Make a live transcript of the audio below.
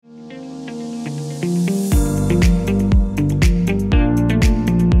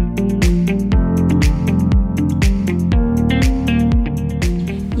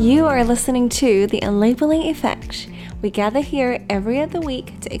listening to The Unlabeling Effect. We gather here every other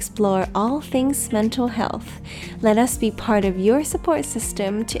week to explore all things mental health. Let us be part of your support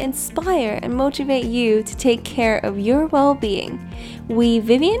system to inspire and motivate you to take care of your well-being. We,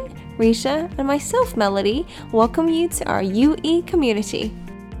 Vivian, Risha, and myself, Melody, welcome you to our UE community.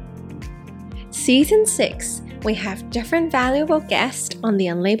 Season 6. We have different valuable guests on The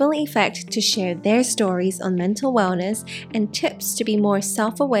Unlabeling Effect to share their stories on mental wellness and tips to be more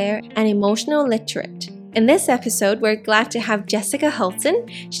self-aware and emotional literate. In this episode, we're glad to have Jessica Hulton.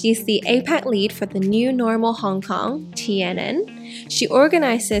 She's the APAC lead for the New Normal Hong Kong, TNN. She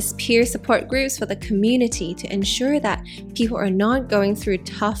organizes peer support groups for the community to ensure that people are not going through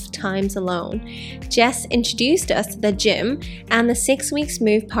tough times alone. Jess introduced us to the gym and the 6 Weeks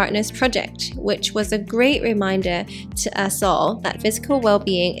Move Partners Project, which was a great reminder to us all that physical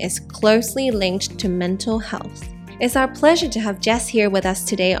well-being is closely linked to mental health. It's our pleasure to have Jess here with us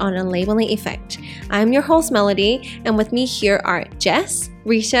today on Unlabeling Effect. I'm your host, Melody, and with me here are Jess,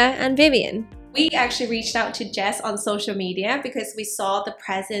 Risha, and Vivian. We actually reached out to Jess on social media because we saw the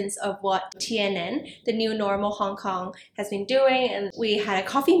presence of what TNN, the New Normal Hong Kong, has been doing, and we had a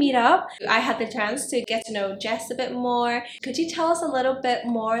coffee meetup. I had the chance to get to know Jess a bit more. Could you tell us a little bit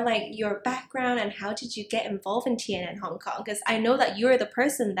more, like your background and how did you get involved in TNN Hong Kong? Because I know that you're the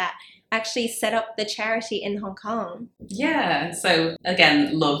person that actually set up the charity in Hong Kong. Yeah, so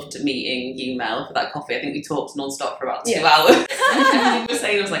again, loved meeting you, Mel, for that coffee. I think we talked non-stop for about 2 hours. And you were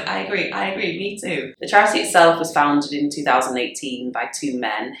saying, I was like, I agree, me too. The charity itself was founded in 2018 by two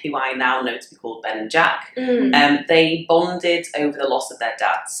men who I now know to be called Ben and Jack. They bonded over the loss of their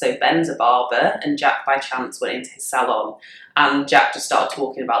dads. So Ben's a barber and Jack by chance went into his salon. And Jack just started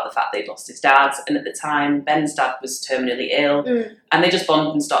talking about the fact they'd lost his dad. And at the time, Ben's dad was terminally ill. And they just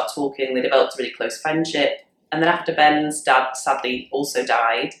bonded and started talking. They developed a really close friendship. And then after Ben's dad sadly also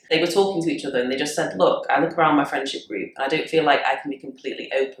died, they were talking to each other and they just said, look, I look around my friendship group and I don't feel like I can be completely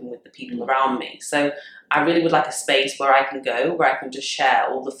open with the people around me. So I really would like a space where I can go, where I can just share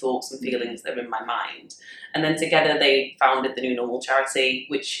all the thoughts and feelings that are in my mind. And then together they founded the New Normal charity,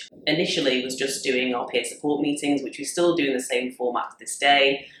 which initially was just doing our peer support meetings, which we still do in the same format to this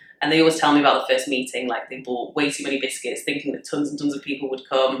day. And they always tell me about the first meeting, like they bought way too many biscuits, thinking that tons and tons of people would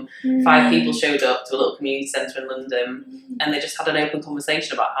come. 5 people showed up to a little community centre in London, and they just had an open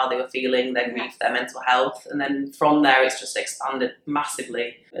conversation about how they were feeling, their grief, their mental health. And then from there, it's just expanded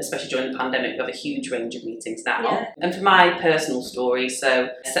massively, especially during the pandemic. We have a huge range of meetings now. Yeah. And for my personal story, so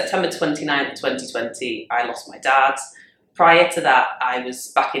September 29th, 2020, I lost my dad. Prior to that, I was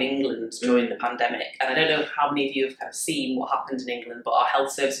back in England during the pandemic, and I don't know how many of you have kind of seen what happened in England, but our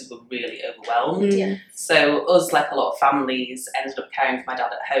health services were really overwhelmed. So us, like a lot of families, ended up caring for my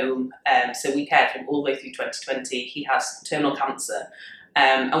dad at home. So we cared for him all the way through 2020. He has terminal cancer,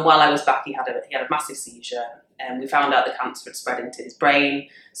 and while I was back, he had a massive seizure. And we found out the cancer had spread into his brain.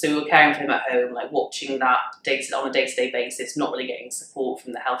 So we were caring for him at home, like watching that on a day-to-day basis, not really getting support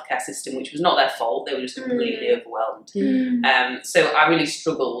from the healthcare system, which was not their fault. They were just completely overwhelmed. So I really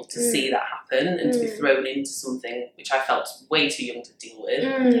struggled to see that happen and to be thrown into something which I felt way too young to deal with.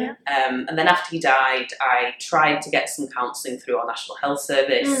 And then after he died, I tried to get some counselling through our National Health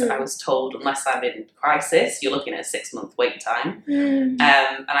Service. I was told, unless I'm in crisis, you're looking at a 6-month wait time. And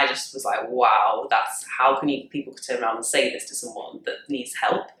I just was like, wow, how can people could turn around and say this to someone that needs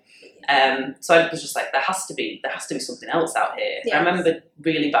help? So I was just like, there has to be something else out here. Yes. I remember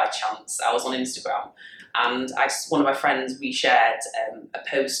really by chance, I was on Instagram and one of my friends reshared a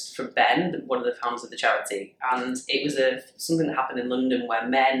post from Ben, one of the founders of the charity, and it was something that happened in London where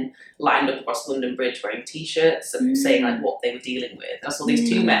men lined up across London Bridge wearing t-shirts and saying like what they were dealing with. And I saw these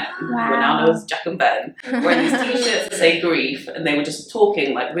two men, who are now known as Jack and Ben, wearing these t-shirts that say grief, and they were just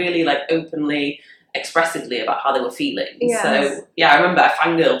talking like really like openly, expressively about how they were feeling. Yes. So yeah, I remember I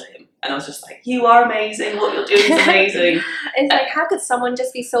fangirled him and I was just like, you are amazing, what you're doing is amazing. It's like, how could someone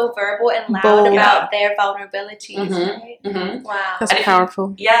just be so verbal and loud about their vulnerabilities, right? Wow. That's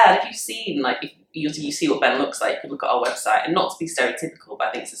powerful. If you've seen, like, if you see what Ben looks like, you can look at our website, and not to be stereotypical, but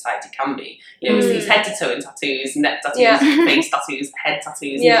I think society can be. You know, it's these head to toe tattoos, neck tattoos, face tattoos, head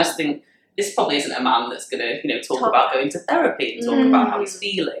tattoos, and you just think, this probably isn't a man that's going to, talk about going to therapy and talk about how he's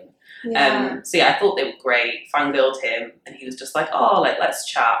feeling. I thought they were great, fangirled him, and he was just like, let's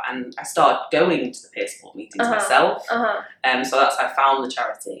chat, and I started going to the peer support meetings myself, so that's how I found the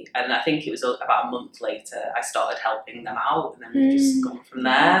charity, and I think it was about a month later I started helping them out, and then we've just gone from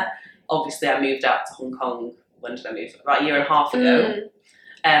there. Obviously I moved out to Hong Kong, when did I move? About a year and a half ago.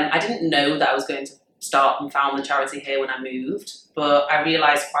 I didn't know that I was going to start and found the charity here when I moved, but I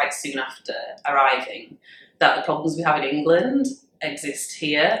realised quite soon after arriving that the problems we have in England exist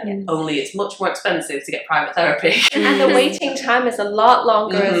here, only it's much more expensive to get private therapy. And the waiting time is a lot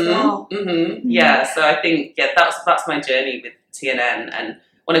longer as well. Yeah, so I think, that's my journey with TNN. And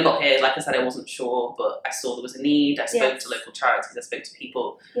when I got here, like I said, I wasn't sure, but I saw there was a need. I spoke to local charities, I spoke to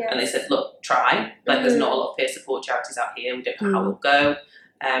people, and they said, look, try. Like, there's not a lot of peer support charities out here. We don't know how it'll go.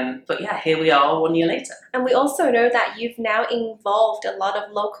 But yeah, here we are 1 year later. And we also know that you've now involved a lot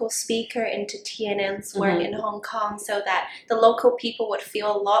of local speaker into TNN's work in Hong Kong, so that the local people would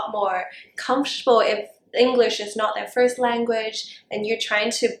feel a lot more comfortable if English is not their first language, and you're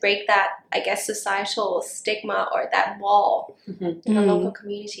trying to break that, I guess, societal stigma or that wall in the local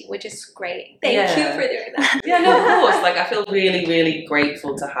community, which is great. Thank you for doing that. Yeah, no, of course. Like, I feel really, really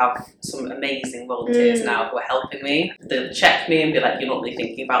grateful to have some amazing volunteers now who are helping me. They'll check me and be like, you're not really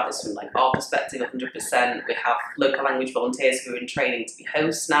thinking about this from like our perspective 100%. We have local language volunteers who are in training to be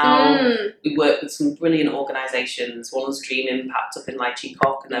hosts now. We work with some brilliant organisations. One's Dream Impact up in Lai Chi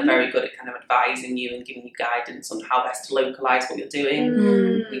Kok, and they're very good at kind of advising you and giving you guidance on how best to localise what you're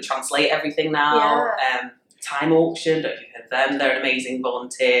doing. We translate everything now. Time Auction, don't you heard of them? They're an amazing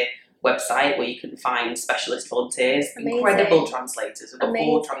volunteer website where you can find specialist volunteers, incredible translators. We've got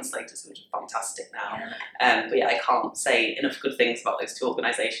 4 translators, which are fantastic now. But yeah, I can't say enough good things about those 2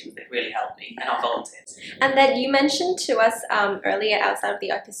 organisations. They've really helped me and our volunteers. And then you mentioned to us earlier outside of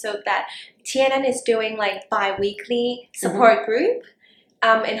the episode that TNN is doing like bi-weekly support group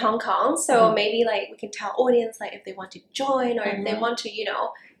in Hong Kong. So maybe like we can tell audience like if they want to join or if they want to, you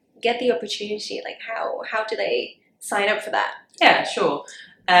know, get the opportunity, like how do they sign up for that? Yeah, sure.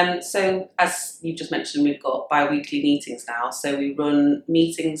 So as you just mentioned, we've got bi-weekly meetings now. So we run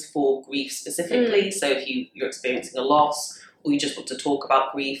meetings for grief specifically. So if you're experiencing a loss, or you just want to talk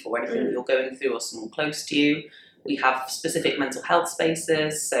about grief or anything that you're going through or someone close to you. We have specific mental health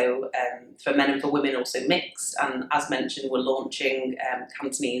spaces, so for men and for women, also mixed. And as mentioned, we're launching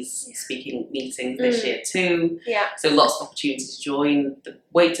Cantonese speaking meetings this year too. So lots of opportunities to join. The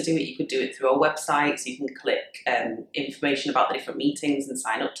way to do it, you could do it through our website, so you can click information about the different meetings and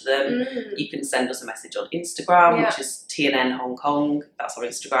sign up to them. You can send us a message on Instagram, which is TNN Hong Kong. That's our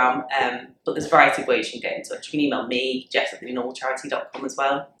Instagram. But there's a variety of ways you can get in touch. You can email me, jess@thenormalcharity.com as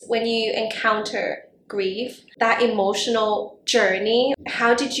well. When you encounter grief, that emotional journey,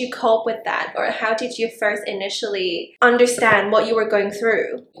 how did you cope with that? Or how did you first initially understand what you were going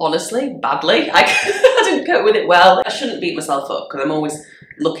through? Honestly, badly. I didn't cope with it well. I shouldn't beat myself up because I'm always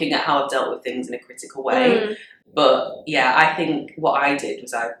looking at how I've dealt with things in a critical way. But yeah, I think what I did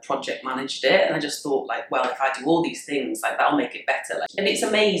was I project managed it, and I just thought like, well, if I do all these things, like that'll make it better. Like, and it's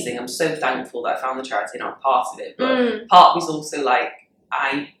amazing. I'm so thankful that I found the charity and I'm part of it. But part of me is also like,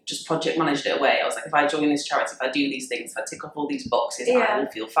 I just project managed it away. I was like, if I join this charity, if I do these things, if I tick off all these boxes, I will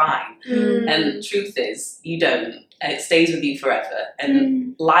feel fine. And the truth is, you don't. And it stays with you forever.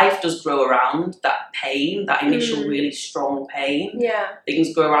 And life does grow around that pain, that initial really strong pain.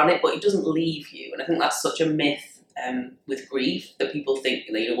 Things grow around it, but it doesn't leave you. And I think that's such a myth with grief, that people think,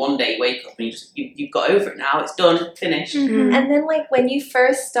 you know, one day you wake up and you've got over it now, it's done, finished. And then like when you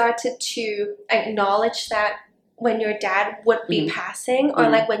first started to acknowledge that when your dad would be passing, or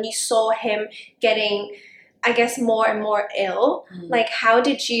like when you saw him getting, I guess, more and more ill, like how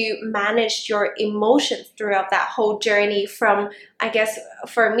did you manage your emotions throughout that whole journey from, I guess,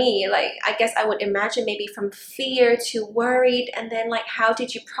 for me, like, I guess I would imagine maybe from fear to worried, and then like how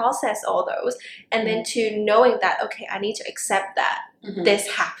did you process all those, and then to knowing that, okay, I need to accept that this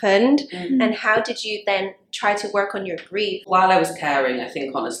happened, and how did you then try to work on your grief? While I was caring, I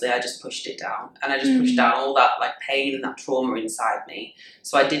think honestly I just pushed it down, and I just pushed down all that like pain and that trauma inside me,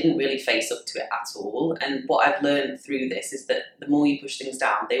 so I didn't really face up to it at all. And what I've learned through this is that the more you push things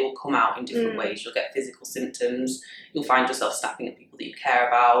down, they will come out in different ways. You'll get physical symptoms, you'll find yourself snapping at people that you care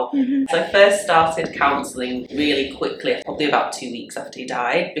about. So I first started counselling really quickly, probably about 2 weeks after he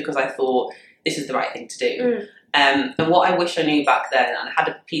died, because I thought this is the right thing to do. And what I wish I knew back then, and I had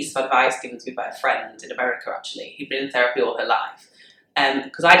a piece of advice given to me by a friend in America actually, who'd been in therapy all her life,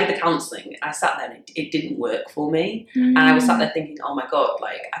 because I did the counselling, I sat there and it didn't work for me, and I was sat there thinking, oh my god,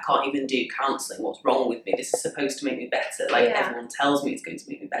 like I can't even do counselling, what's wrong with me, this is supposed to make me better, like everyone tells me it's going to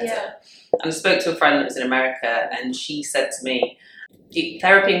make me better. And I spoke to a friend that was in America, and she said to me,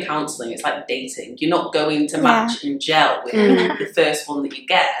 therapy and counselling, it's like dating, you're not going to match and gel with the first one that you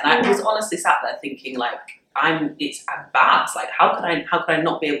get. And I was honestly sat there thinking like, it's bad. Like, how could I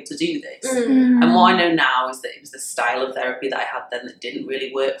not be able to do this? And what I know now is that it was the style of therapy that I had then that didn't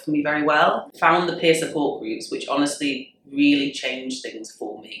really work for me very well. Found the peer support groups, which honestly really changed things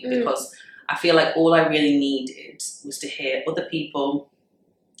for me, because I feel like all I really needed was to hear other people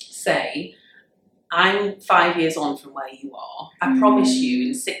say, I'm 5 years on from where you are. I promise you,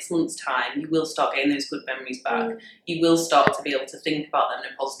 in 6 months' time, you will start getting those good memories back. You will start to be able to think about them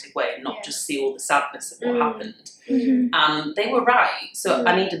in a positive way and not just see all the sadness of what happened. And they were right. So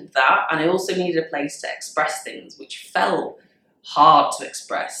I needed that, and I also needed a place to express things, which felt hard to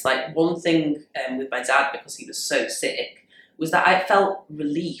express. Like, one thing with my dad, because he was so sick, was that I felt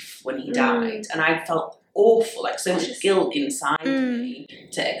relief when he died, and I felt awful, like so much guilt inside me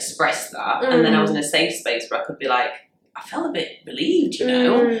to express that. And then I was in a safe space where I could be like, I felt a bit relieved, you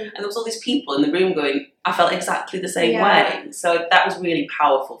know? And there was all these people in the room going, I felt exactly the same way. So that was really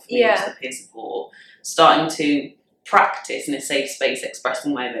powerful for me, was the peer support. Starting to practice in a safe space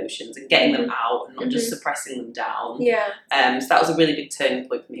expressing my emotions and getting them out and not just suppressing them down. So that was a really big turning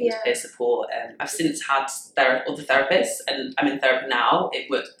point for me, with peer support. I've since had other therapists, and I'm in therapy now. It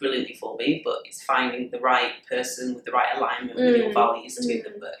works brilliantly for me, but it's finding the right person with the right alignment with your values to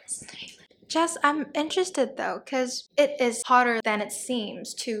that works. Jess, I'm interested though, because it is harder than it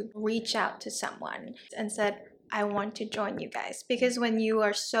seems to reach out to someone and said, I want to join you guys. Because when you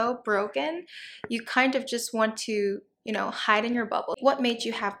are so broken, you kind of just want to, hide in your bubble. What made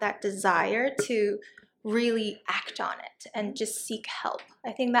you have that desire to really act on it and just seek help?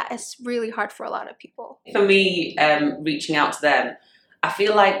 I think that is really hard for a lot of people. For me, reaching out to them, I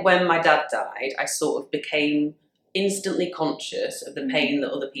feel like when my dad died, I sort of became instantly conscious of the pain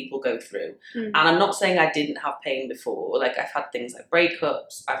that other people go through. And I'm not saying I didn't have pain before. Like, I've had things like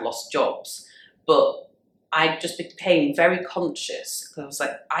breakups, I've lost jobs, but I just became very conscious, because I was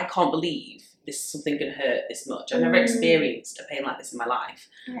like, I can't believe something can hurt this much. I've never experienced a pain like this in my life.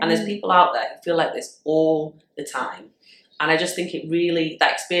 And there's people out there who feel like this all the time. And I just think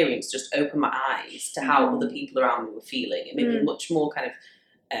that experience just opened my eyes to how other people around me were feeling. It made me much more kind of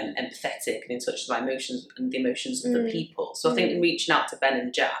empathetic and in touch with my emotions and the emotions of the people. So I think in reaching out to Ben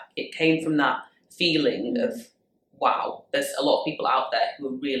and Jack, it came from that feeling of, wow, there's a lot of people out there who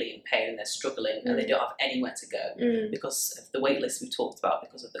are really in pain and they're struggling and they don't have anywhere to go because of the wait list we've talked about,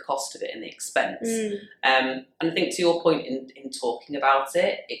 because of the cost of it and the expense. And I think, to your point in talking about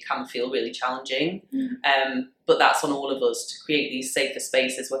it, it can feel really challenging. But that's on all of us to create these safer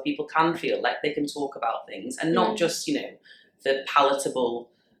spaces where people can feel like they can talk about things, and not just, the palatable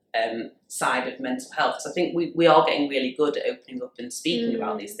side of mental health. So I think we are getting really good at opening up and speaking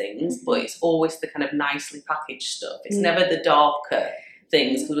about these things, but it's always the kind of nicely packaged stuff. It's never the darker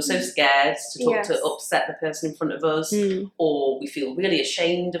things, because we're so scared to upset the person in front of us, or we feel really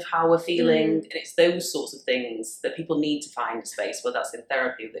ashamed of how we're feeling. And it's those sorts of things that people need to find a space, whether that's in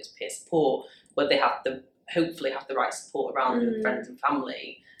therapy, whether it's peer support, where they hopefully have the right support around them, friends and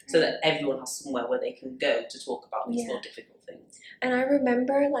family, so that everyone has somewhere where they can go to talk about these more difficult things. And I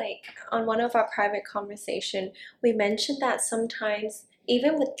remember, like, on one of our private conversation, we mentioned that sometimes,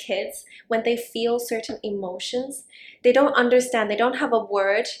 even with kids, when they feel certain emotions, they don't understand, they don't have a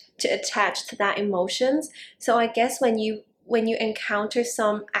word to attach to that emotions. So I guess when you encounter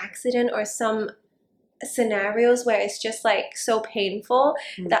some accident or some scenarios where it's just like so painful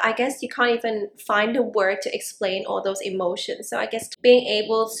that I guess you can't even find a word to explain all those emotions. So I guess being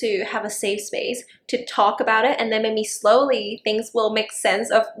able to have a safe space to talk about it, and then maybe slowly things will make sense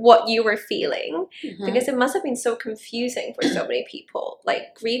of what you were feeling, because it must have been so confusing for so many people.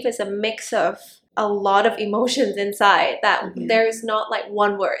 Like, grief is a mix of a lot of emotions inside that there's not like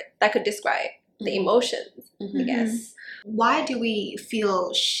one word that could describe the emotions, I guess. Why do we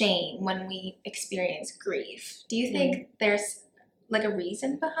feel shame when we experience grief? Do you think there's like a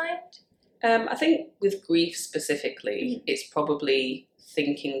reason behind? I think with grief specifically, it's probably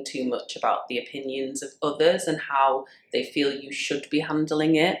thinking too much about the opinions of others and how they feel you should be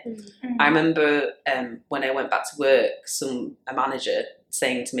handling it. I remember when I went back to work, a manager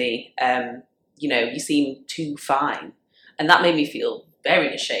saying to me, you seem too fine. And that made me feel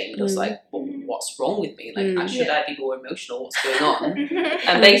very ashamed. I was like, well, what's wrong with me? Like, should I be more emotional? What's going on?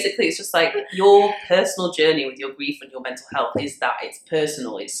 And basically, it's just like, your personal journey with your grief and your mental health is that it's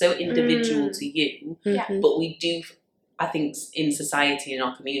personal. It's so individual to you. But we do, I think, in society, in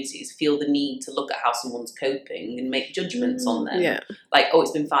our communities, feel the need to look at how someone's coping and make judgments on them. Like, oh,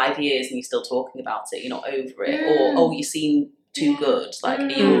 it's been 5 years and you're still talking about it. You're not over it. Or, oh, you seem too good. Like, are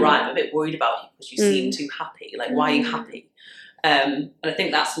you all right? I'm a bit worried about you because you seem too happy. Like, why are you happy? And I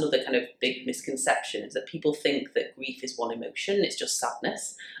think that's another kind of big misconception, is that people think that grief is one emotion, it's just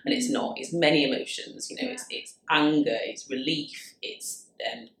sadness, and it's not. It's many emotions. It's anger, it's relief, it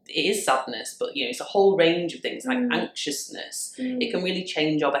is sadness, but it's a whole range of things, like anxiousness. It can really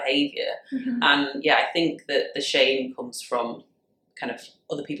change our behaviour. And I think that the shame comes from kind of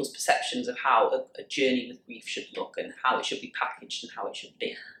other people's perceptions of how a journey with grief should look and how it should be packaged and how it should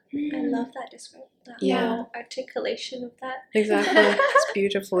be. I love that description. Yeah. Articulation of that. Exactly. It's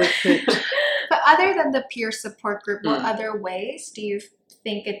beautifully put. But other than the peer support group, what Mm. other ways do you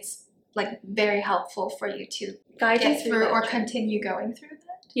think it's like very helpful for you to Guide you get through that or journey. continue going through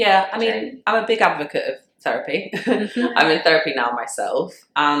that? Yeah, I Journey. mean, I'm a big advocate of therapy. I'm in therapy now myself,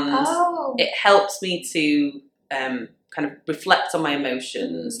 and Oh. it helps me to kind of reflect on my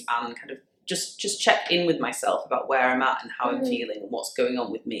emotions and kind of just check in with myself about where I'm at and how I'm feeling and what's going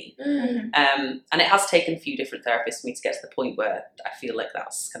on with me. Mhm. And it has taken a few different therapists for me to get to the point where I feel like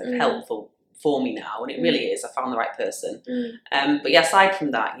that's kind of helpful for me now, and it really is. I found the right person. But yeah, aside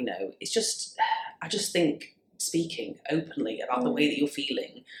from that, you know, it's just, I just think speaking openly about the way that you're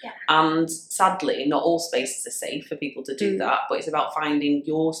feeling. Yeah. And sadly, not all spaces are safe for people to do that, but it's about finding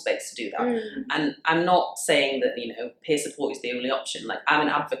your space to do that. And I'm not saying that, you know, peer support is the only option. Like, I'm an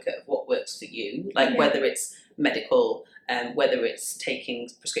advocate of what works for you, like whether it's medical, whether it's taking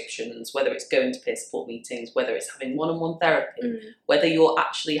prescriptions, whether it's going to peer support meetings, whether it's having one-on-one therapy, whether you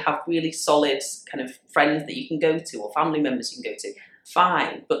actually have really solid kind of friends that you can go to or family members you can go to,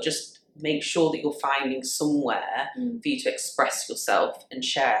 fine, but just make sure that you're finding somewhere for you to express yourself and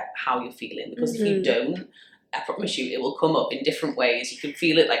share how you're feeling, because if you don't, I promise you it will come up in different ways. You can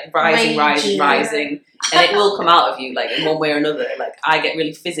feel it like rising, rising, and it will come out of you like in one way or another. Like, I get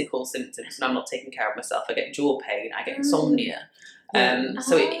really physical symptoms and I'm not taking care of myself. I get jaw pain, I get insomnia.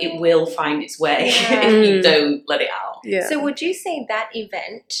 So it will find its way if you don't let it out. Yeah. So would you say that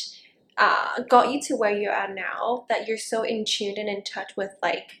event got you to where you are now, that you're so in tune and in touch with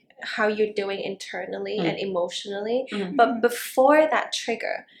like how you're doing internally and emotionally? But before that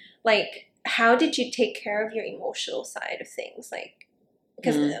trigger, like, how did you take care of your emotional side of things? Like,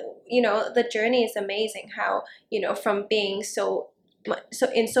 because you know, the journey is amazing, how, you know, from being so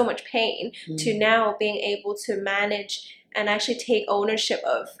in so much pain to now being able to manage and actually take ownership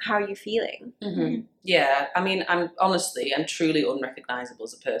of how you're feeling. Yeah, I mean, I'm truly unrecognizable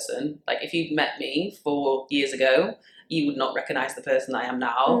as a person. Like, if you'd met me 4 years ago, you would not recognize the person I am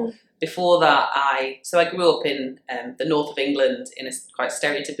now. Before that, I grew up in the north of England in a quite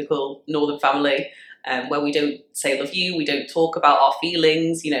stereotypical northern family, where we don't say love you, we don't talk about our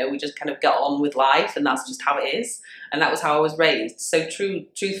feelings, you know, we just kind of get on with life, and that's just how it is. And that was how I was raised. So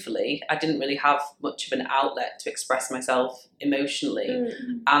truthfully, I didn't really have much of an outlet to express myself emotionally.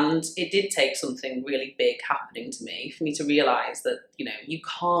 And it did take something really big happening to me for me to realise that, you know, you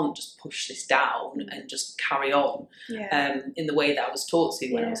can't just push this down and just carry on in the way that I was taught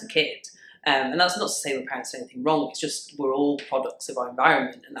to when I was a kid. And that's not to say my parents did anything wrong. It's just we're all products of our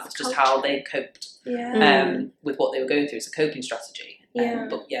environment, and that's just how they coped with what they were going through. It's a coping strategy.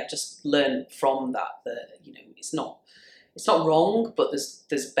 But yeah, just learn from that you know, it's not wrong, but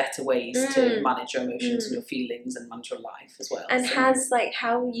there's better ways to manage your emotions and your feelings and manage your life as well. And has like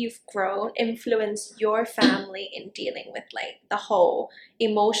how you've grown influenced your family in dealing with like the whole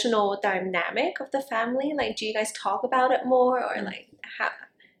emotional dynamic of the family? Like, do you guys talk about it more, or like how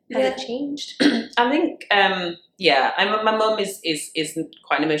has it changed? I think my mum is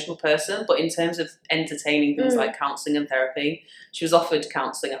quite an emotional person, but in terms of entertaining things like counselling and therapy, she was offered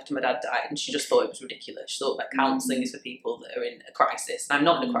counselling after my dad died, and she just thought it was ridiculous. She thought that counselling is for people that are in a crisis, and I'm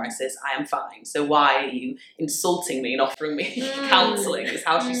not in a crisis. I am fine. So why are you insulting me and offering me counselling? Is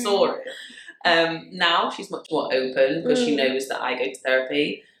how she saw it. Now she's much more open because she knows that I go to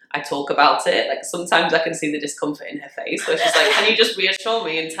therapy. I talk about it. Like, sometimes I can see the discomfort in her face where she's like, can you just reassure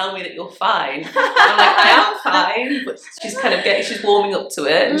me and tell me that you're fine? I'm like, I am fine, but she's kind of she's warming up to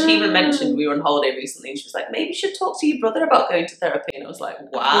it. And she even mentioned, we were on holiday recently, and she was like, maybe you should talk to your brother about going to therapy. And I was like,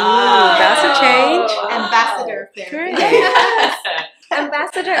 wow. That's a change. Wow. Ambassador of therapy.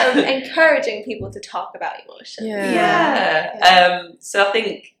 Ambassador of encouraging people to talk about emotions. So I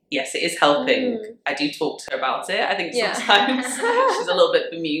think, yes, it is helping. I do talk to her about it. I think sometimes she's a little bit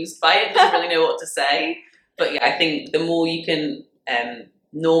bemused by it, doesn't really know what to say. But yeah, I think the more you can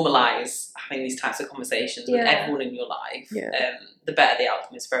normalise having these types of conversations with everyone in your life, the better the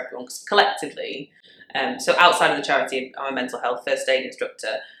outcome is for everyone. Because collectively, so outside of the charity, I'm a mental health first aid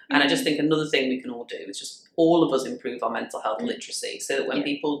instructor. And I just think another thing we can all do is just all of us improve our mental health literacy, so that when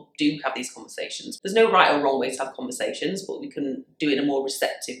people do have these conversations, there's no right or wrong way to have conversations, but we can do it in a more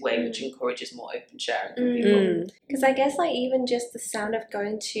receptive way, which encourages more open sharing from people. Because I guess like even just the sound of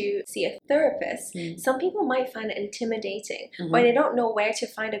going to see a therapist, some people might find it intimidating, or they don't know where to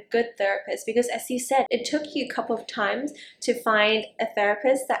find a good therapist, because as you said, it took you a couple of times to find a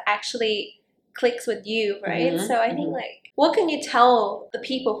therapist that actually clicks with you, right? So I think like, what can you tell the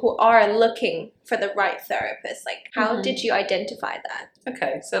people who are looking for the right therapist? Like, how did you identify that?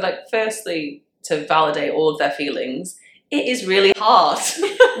 Okay, so like, firstly, to validate all of their feelings, it is really hard.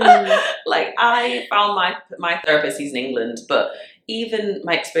 Like, I found my therapist, he's in England, but even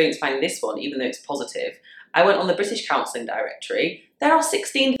my experience finding this one, even though it's positive, I went on the British Counselling Directory. There are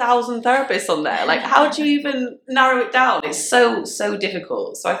 16,000 therapists on there. Like, how do you even narrow it down? It's so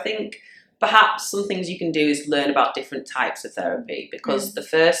difficult. So I think perhaps some things you can do is learn about different types of therapy, because the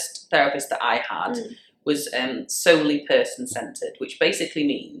first therapist that I had was solely person-centred, which basically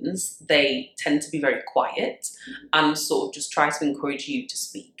means they tend to be very quiet and sort of just try to encourage you to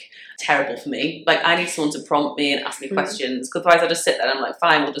speak. Terrible for me. Like, I need someone to prompt me and ask me questions, because otherwise I just sit there and I'm like,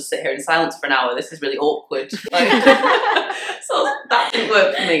 fine, we'll just sit here in silence for an hour. This is really awkward. Like, so that didn't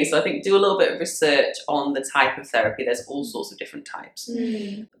work for me. So I think do a little bit of research on the type of therapy. There's all sorts of different types.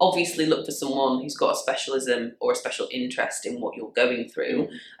 Obviously look for someone who's got a specialism or a special interest in what you're going through,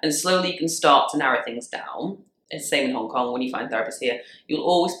 and slowly you can start to narrow things down. It's the same in Hong Kong. When you find therapists here, you'll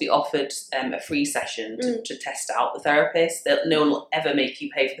always be offered a free session to test out the therapist. No one will ever make you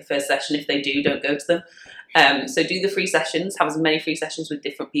pay for the first session. If they do, don't go to them. So do the free sessions. Have as many free sessions with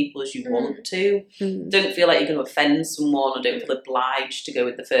different people as you want to. Don't feel like you're going to offend someone, or don't feel obliged to go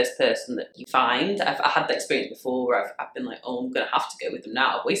with the first person that you find. I had that experience before where I've been like, oh, I'm going to have to go with them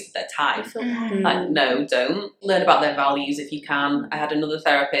now. I've wasted their time. Like, no, don't. Learn about their values if you can. I had another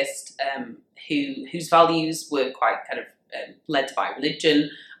therapist whose values were quite kind of led by religion.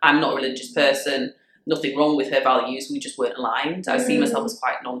 I'm not a religious person. Nothing wrong with her values. We just weren't aligned. I see myself as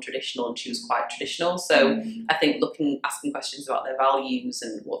quite non-traditional, and she was quite traditional. So I think asking questions about their values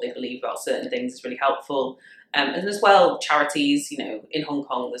and what they believe about certain things is really helpful. And as well, charities, in Hong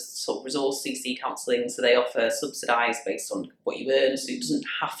Kong, there's sort of resource CC counselling, so they offer subsidised based on what you earn, so it doesn't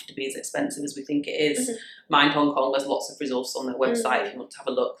have to be as expensive as we think it is. Mind Hong Kong, there's lots of resources on their website if you want to have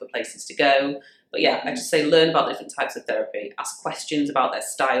a look for places to go. But yeah, I just say learn about different types of therapy, ask questions about their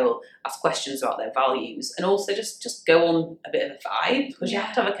style, ask questions about their values, and also just go on a bit of a vibe, because you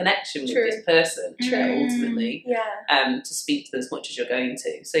have to have a connection with this person ultimately to speak to them as much as you're going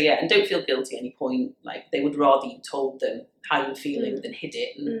to. So yeah, and don't feel guilty at any point. Like, they would rather you told them how you're feeling than hid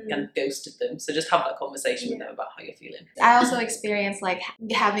it and kind of ghosted them. So just have that conversation with them about how you're feeling. I also experienced like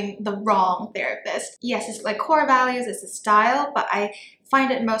having the wrong therapist. Yes, it's like core values, it's a style, but I find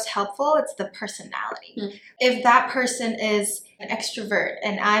it most helpful, it's the personality. If that person is an extrovert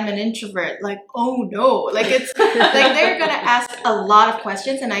and I'm an introvert, like, oh no, like it's like they're gonna ask a lot of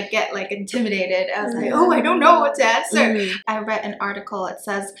questions and I get like intimidated. I was like, oh, I don't know what to answer. I read an article, it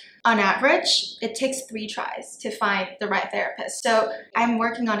says on average it takes 3 tries to find the right therapist. So I'm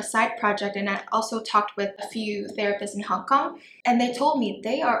working on a side project, and I also talked with a few therapists in Hong Kong, and they told me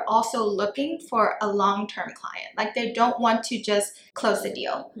they are also looking for a long-term client. Like, they don't want to just close the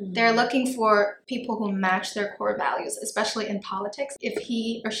deal. They're looking for people who match their core values, especially in politics. If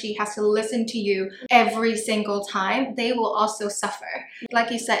he or she has to listen to you every single time, they will also suffer.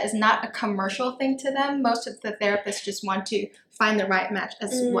 Like you said, it's not a commercial thing to them. Most of the therapists just want to find the right match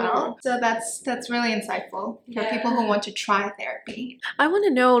as well. So that's really insightful for people who want to try therapy. I want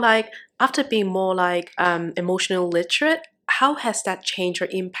to know, like, after being more like emotional literate, how has that changed or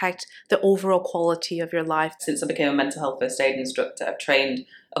impact the overall quality of your life? Since I became a mental health first aid instructor, I've trained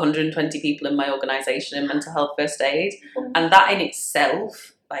 120 people in my organisation in mental health first aid. And that in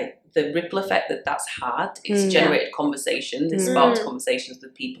itself, like, the ripple effect that's had, it's generated conversations, it's sparked conversations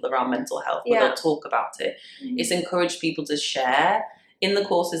with people around mental health where they'll talk about it. It's encouraged people to share. In the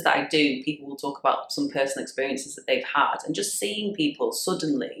courses that I do, people will talk about some personal experiences that they've had, and just seeing people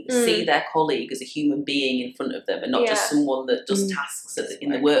suddenly see their colleague as a human being in front of them and not just someone that does tasks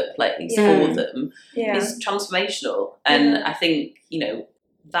in the workplace for them is transformational. And I think,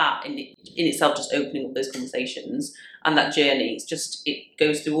 that in itself, just opening up those conversations and that journey, it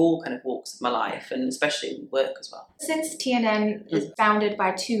goes through all kind of walks of my life, and especially in work as well. Since TNN is founded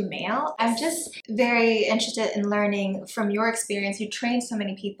by 2 male, I'm just very interested in learning from your experience. You trained so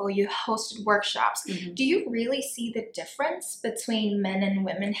many people, you hosted workshops. Do you really see the difference between men and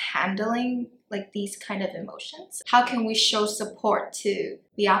women handling like these kind of emotions? How can we show support to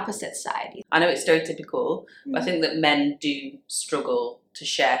the opposite side? I know it's stereotypical, but I think that men do struggle to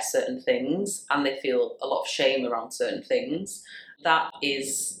share certain things, and they feel a lot of shame around certain things. That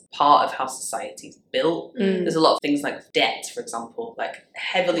is part of how society's built. There's a lot of things like debt, for example, like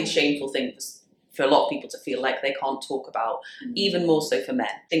heavily shameful things for a lot of people to feel like they can't talk about, even more so for men.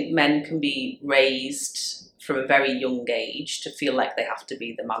 I think men can be raised from a very young age to feel like they have to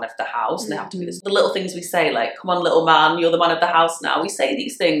be the man of the house, and they have to be the little things we say, like, come on little man, you're the man of the house now. We say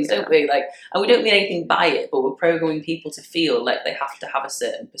these things, don't we? Like, and we don't mean anything by it, but we're programming people to feel like they have to have a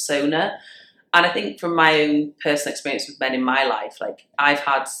certain persona. And I think from my own personal experience with men in my life, like, I've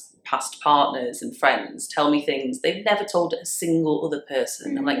had past partners and friends tell me things they've never told a single other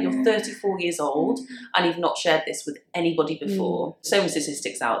person. I'm like, you're 34 years old and you've not shared this with anybody before. So many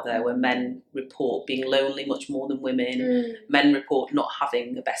statistics out there where men report being lonely much more than women. Men report not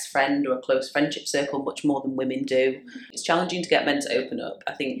having a best friend or a close friendship circle much more than women do. It's challenging to get men to open up.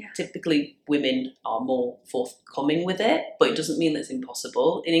 I think typically women are more forthcoming with it, but it doesn't mean that it's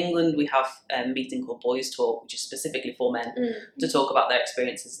impossible. In England, we have a meeting called Boys Talk, which is specifically for men to talk about their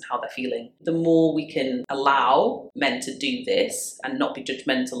experiences and how they're feeling. The more we can allow men to do this and not be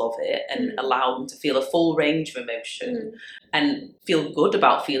judgmental of it and allow them to feel a full range of emotion and feel good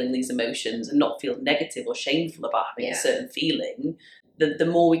about feeling these emotions and not feel negative or shameful about having a certain feeling, the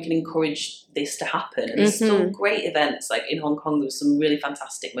more we can encourage this to happen. And there's some great events, like in Hong Kong, there was some really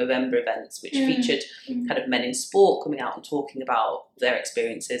fantastic Movember events which featured kind of men in sport coming out and talking about their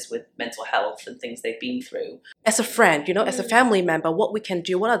experiences with mental health and things they've been through. As a friend, as a family member, what we can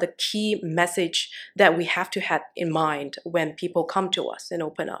do, what are the key message that we have to have in mind when people come to us and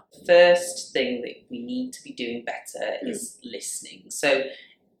open up? First thing that we need to be doing better is listening. So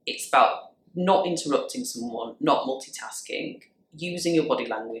it's about not interrupting someone, not multitasking, using your body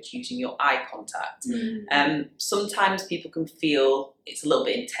language, using your eye contact. Sometimes people can feel it's a little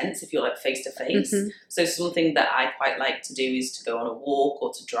bit intense if you're like face to face. So something that I quite like to do is to go on a walk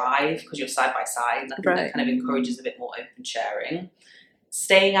or to drive because you're side by side. And I think that kind of encourages a bit more open sharing.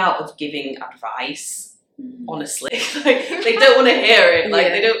 Staying out of giving advice. Honestly, like, they don't want to hear it. Like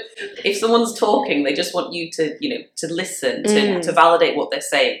they don't. If someone's talking, they just want you to, to listen, to validate what they're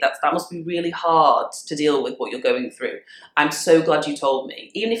saying. That must be really hard to deal with what you're going through. I'm so glad you told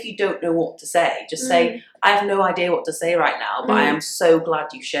me. Even if you don't know what to say, just say, I have no idea what to say right now, but I am so glad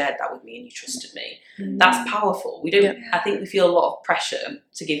you shared that with me and you trusted me. That's powerful. We don't. I think we feel a lot of pressure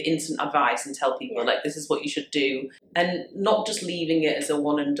to give instant advice and tell people like this is what you should do, and not just leaving it as a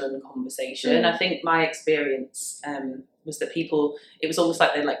one and done conversation. I think my experience was that people, it was almost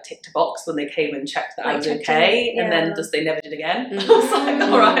like they like ticked a box when they came and checked that I was okay, and then just they never did again. I was like,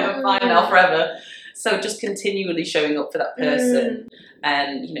 all right, I'm fine now forever. So just continually showing up for that person.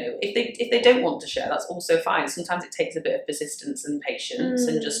 And, if they don't want to share, that's also fine. Sometimes it takes a bit of persistence and patience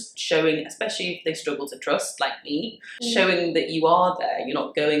and just showing, especially if they struggle to trust, like me, showing that you are there, you're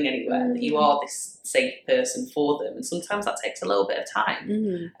not going anywhere, that you are this safe person for them. And sometimes that takes a little bit of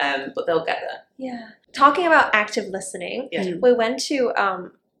time, but they'll get there. Yeah. Talking about active listening, we went to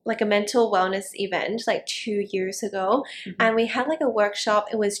like a mental wellness event like 2 years ago, and we had like a workshop.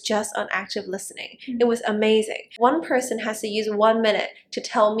 It was just on active listening. It was amazing. One person has to use 1 minute to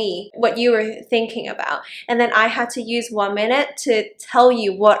tell me what you were thinking about, and then I had to use 1 minute to tell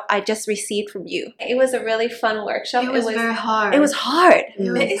you what I just received from you. It was a really fun workshop. It was very hard. It was hard.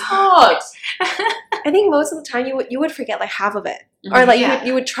 It is hard. I think most of the time you would forget like half of it, or like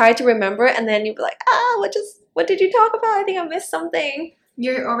you would try to remember it, and then you'd be like, what did you talk about? I think I missed something.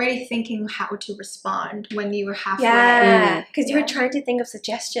 You're already thinking how to respond when you were halfway. Yeah, because you were trying to think of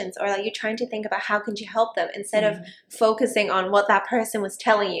suggestions, or like you're trying to think about how can you help them instead of focusing on what that person was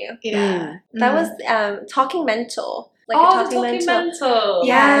telling you. That was Talking Mental. Like Talking Mental.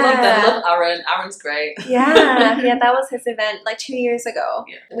 Yeah. I love that. I love Aaron. Aaron's great. Yeah, that was his event like 2 years ago.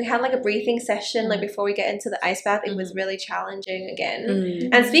 We had like a briefing session like before we get into the ice bath. It was really challenging again.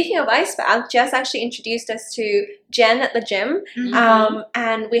 And speaking of ice bath, Jess actually introduced us to Jen at the gym,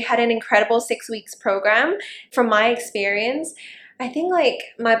 and we had an incredible 6 weeks program. From my experience, I think like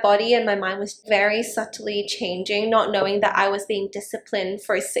my body and my mind was very subtly changing, not knowing that I was being disciplined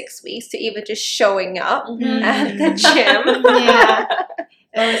for 6 weeks to even just showing up at the gym.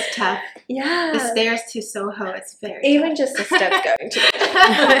 It was tough. Yeah. The stairs to Soho, it's very Even tough. just the steps going to the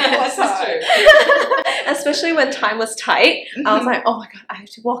gym. This is true. Especially when time was tight. I was like, oh my God, I have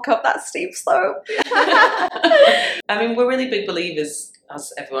to walk up that steep slope. I mean, we're really big believers,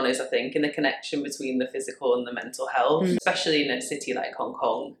 as everyone is, I think, in the connection between the physical and the mental health, especially in a city like Hong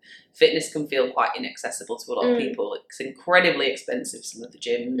Kong. Fitness can feel quite inaccessible to a lot of people. It's incredibly expensive, some of the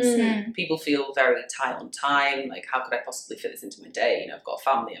gyms. People feel very tight on time. Like, how could I possibly fit this into my day? I've got a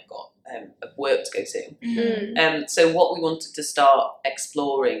family, I've got work to go to. So what we wanted to start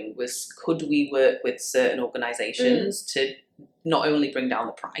exploring was, could we work with certain organisations to not only bring down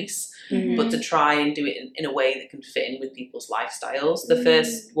the price, but to try and do it in a way that can fit in with people's lifestyles. The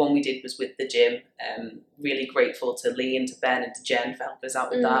first one we did was with the gym. Really grateful to Lee and to Ben and to Jen for helping us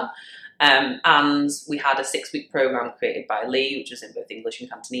out with that. And we had a 6 week program created by Lee, which was in both English and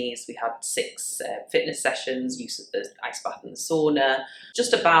Cantonese. We had 6 fitness sessions, use of the ice bath and the sauna,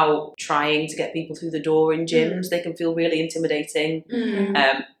 just about trying to get people through the door in gyms. They can feel really intimidating.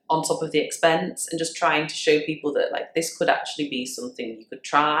 on top of the expense, and just trying to show people that like this could actually be something you could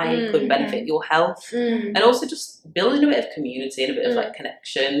try, could benefit your health, and also just building a bit of community and a bit of like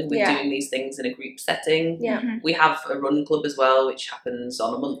connection with doing these things in a group setting. We have a run club as well, which happens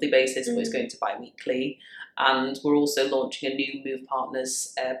on a monthly basis, but it's going to bi-weekly. And we're also launching a new Move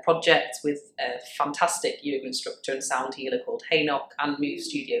Partners project with a fantastic yoga instructor and sound healer called Haynock, and Move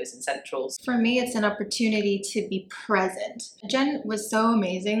Studios in Central. For me, it's an opportunity to be present. Jen was so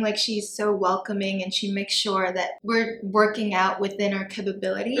amazing. Like, she's so welcoming, and she makes sure that we're working out within our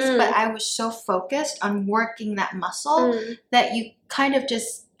capabilities. But I was so focused on working that muscle that you kind of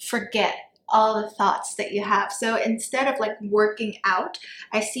just forget all the thoughts that you have. So instead of like working out,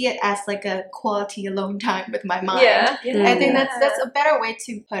 I see it as like a quality alone time with my mind. I think that's a better way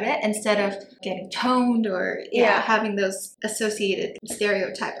to put it, instead of getting toned or having those associated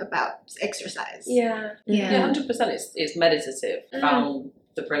stereotype about exercise. 100%. It's meditative. Found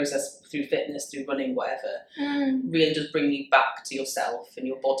the process through fitness, through running, whatever, really just bring you back to yourself and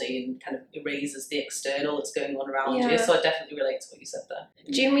your body, and kind of erases the external that's going on around you. So I definitely relate to what you said there.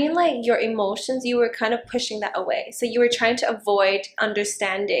 Do you mean like your emotions, you were kind of pushing that away? So you were trying to avoid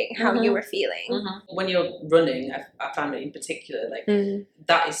understanding how you were feeling? When you're running, I found it in particular, like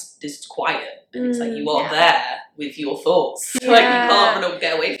that is just quiet. And it's like you are there with your thoughts. Like, you can't run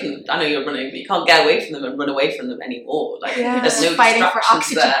get away from them. I know you're running, but you can't get away from them and run away from them anymore. Like, there's no fighting for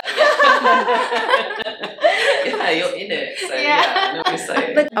distractions oxygen. There. You're in it. So I know what you're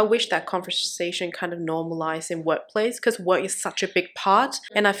saying. But I wish that conversation kind of normalized in workplace, because work is such a big part.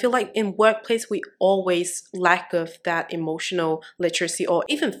 And I feel like in workplace, we always lack of that emotional literacy or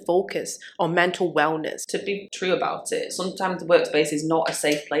even focus on mental wellness. To be true about it, sometimes the workspace is not a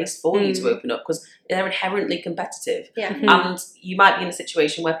safe place for you to open up, because they're inherently competitive. And you might be in a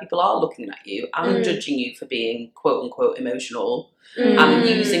situation where people are looking at you and judging you for being quote unquote emotional and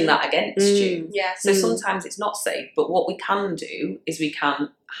using that against you. So sometimes it's not safe, but what we can do is we can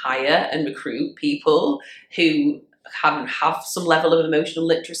hire and recruit people who have some level of emotional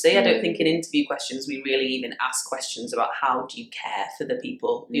literacy. I don't think in interview questions we really even ask questions about how do you care for the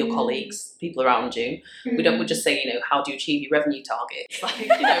people, your colleagues, people around you. We'd just say, how do you achieve your revenue targets? Like,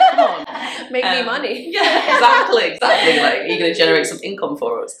 come on. Make me money. Exactly. Like, are you going to generate some income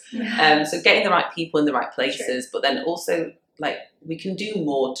for us? So getting the right people in the right places, but then also, like, we can do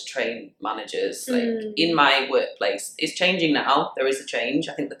more to train managers. Like, in my workplace, it's changing now. There is a change.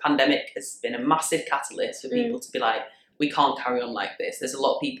 I think the pandemic has been a massive catalyst for people to be like, we can't carry on like this. There's a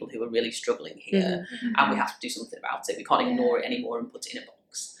lot of people who are really struggling here, and we have to do something about it. We can't ignore it anymore and put it in a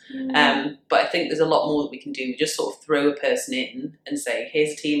box. But I think there's a lot more that we can do. We just sort of throw a person in and say,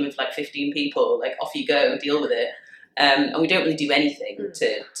 here's a team of like 15 people, like, off you go, deal with it. And we don't really do anything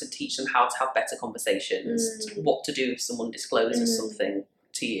to teach them how to have better conversations, what to do if someone discloses something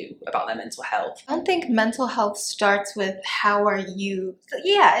to you about their mental health. I don't think mental health starts with how are you.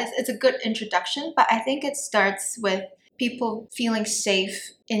 It's a good introduction, but I think it starts with people feeling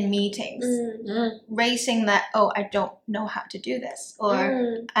safe in meetings, raising that, I don't know how to do this,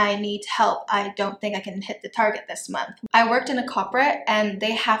 or I need help, I don't think I can hit the target this month. I worked in a corporate, and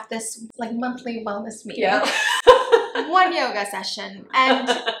they have this like monthly wellness meeting. One yoga session and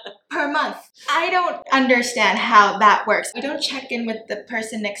per month. I don't understand how that works. We don't check in with the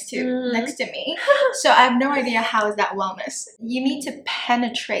person next to me. So I have no idea how is that wellness. You need to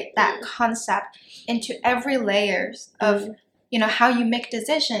penetrate that concept into every layers of how you make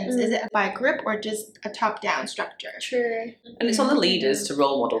decisions. Is it by group or just a top-down structure? True. And it's on the leaders to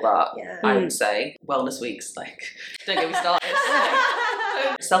role model that, I would say. Wellness weeks, like, don't get me started.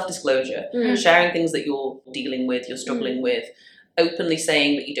 Self-disclosure, sharing things that you're dealing with, you're struggling with, openly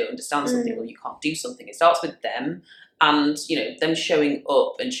saying that you don't understand something or you can't do something. It starts with them, and them showing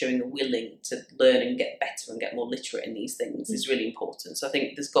up and showing a willing to learn and get better and get more literate in these things is really important. So I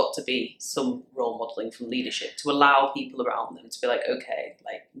think there's got to be some role modelling from leadership to allow people around them to be like, okay,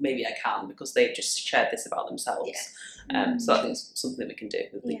 like, maybe I can, because they've just shared this about themselves. So I think it's something that we can do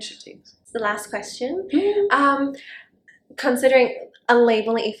with leadership teams. The last question. Considering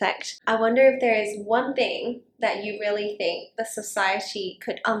unlabeling effect, I wonder if there is one thing that you really think the society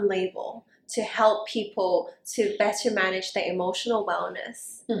could unlabel to help people to better manage their emotional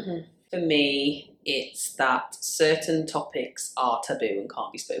wellness. For me, it's that certain topics are taboo and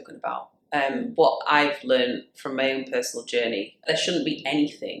can't be spoken about. What I've learned from my own personal journey, there shouldn't be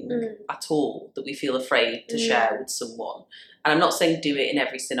anything at all that we feel afraid to share with someone. And I'm not saying do it in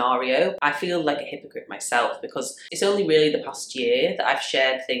every scenario. I feel like a hypocrite myself because it's only really the past year that I've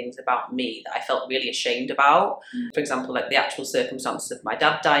shared things about me that I felt really ashamed about. For example, like the actual circumstances of my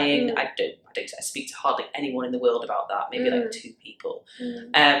dad dying. I speak to hardly anyone in the world about that, maybe like 2 people.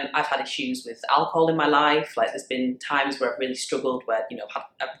 I've had issues with alcohol in my life. Like there's been times where I've really struggled where,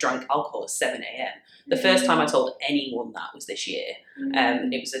 I've drank alcohol at 7 a.m. The first time I told anyone that was this year.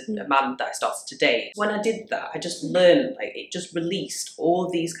 It was a man that I started to date. When I did that, I just learned, like it just released all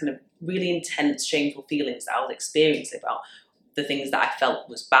of these kind of really intense, shameful feelings that I was experiencing about the things that I felt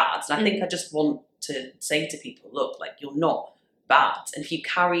was bad. And I think I just want to say to people, look, like you're not bad. And if you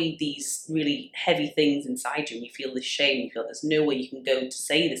carry these really heavy things inside you and you feel this shame, you feel there's no way you can go to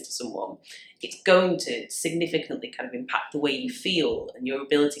say this to someone, it's going to significantly kind of impact the way you feel and your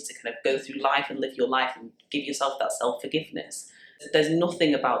ability to kind of go through life and live your life and give yourself that self-forgiveness. There's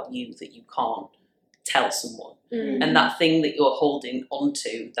nothing about you that you can't tell someone. And that thing that you're holding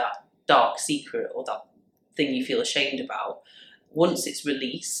onto, that dark secret or that thing you feel ashamed about, once it's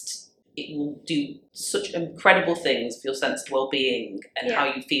released, it will do such incredible things for your sense of well-being and how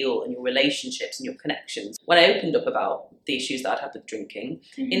you feel and your relationships and your connections. When I opened up about the issues that I'd had with drinking,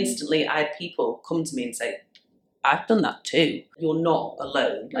 instantly I had people come to me and say, I've done that too. You're not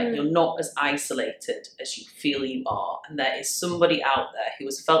alone. Like you're not as isolated as you feel you are. And there is somebody out there who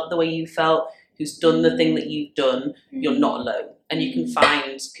has felt the way you felt, who's done the thing that you've done. You're not alone. And you can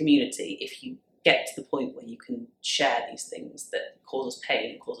find community if you get to the point where you can share these things that cause us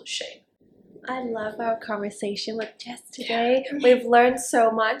pain and cause us shame. I love our conversation with Jess today. We've learned so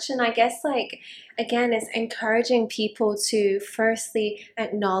much, and I guess again, it's encouraging people to firstly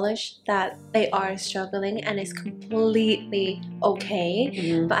acknowledge that they are struggling and it's completely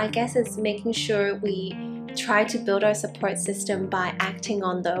okay. But I guess it's making sure we try to build our support system by acting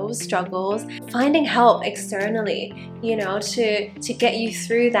on those struggles, finding help externally, to get you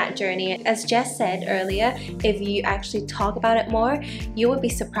through that journey. As Jess said earlier, if you actually talk about it more, you would be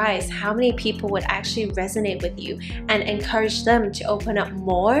surprised how many people would actually resonate with you and encourage them to open up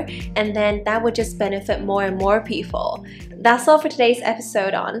more, and then that would just benefit more and more people. That's all for today's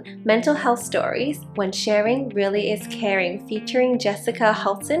episode on Mental Health Stories, When Sharing Really Is Caring, featuring Jessica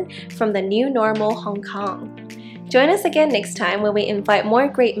Hulton from the New Normal Hong Kong. Join us again next time when we invite more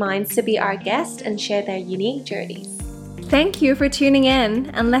great minds to be our guests and share their unique journeys. Thank you for tuning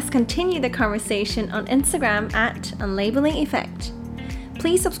in, and let's continue the conversation on Instagram at Unlabeling Effect.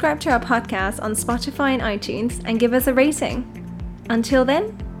 Please subscribe to our podcast on Spotify and iTunes and give us a rating. Until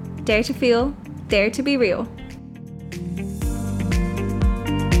then, dare to feel, dare to be real.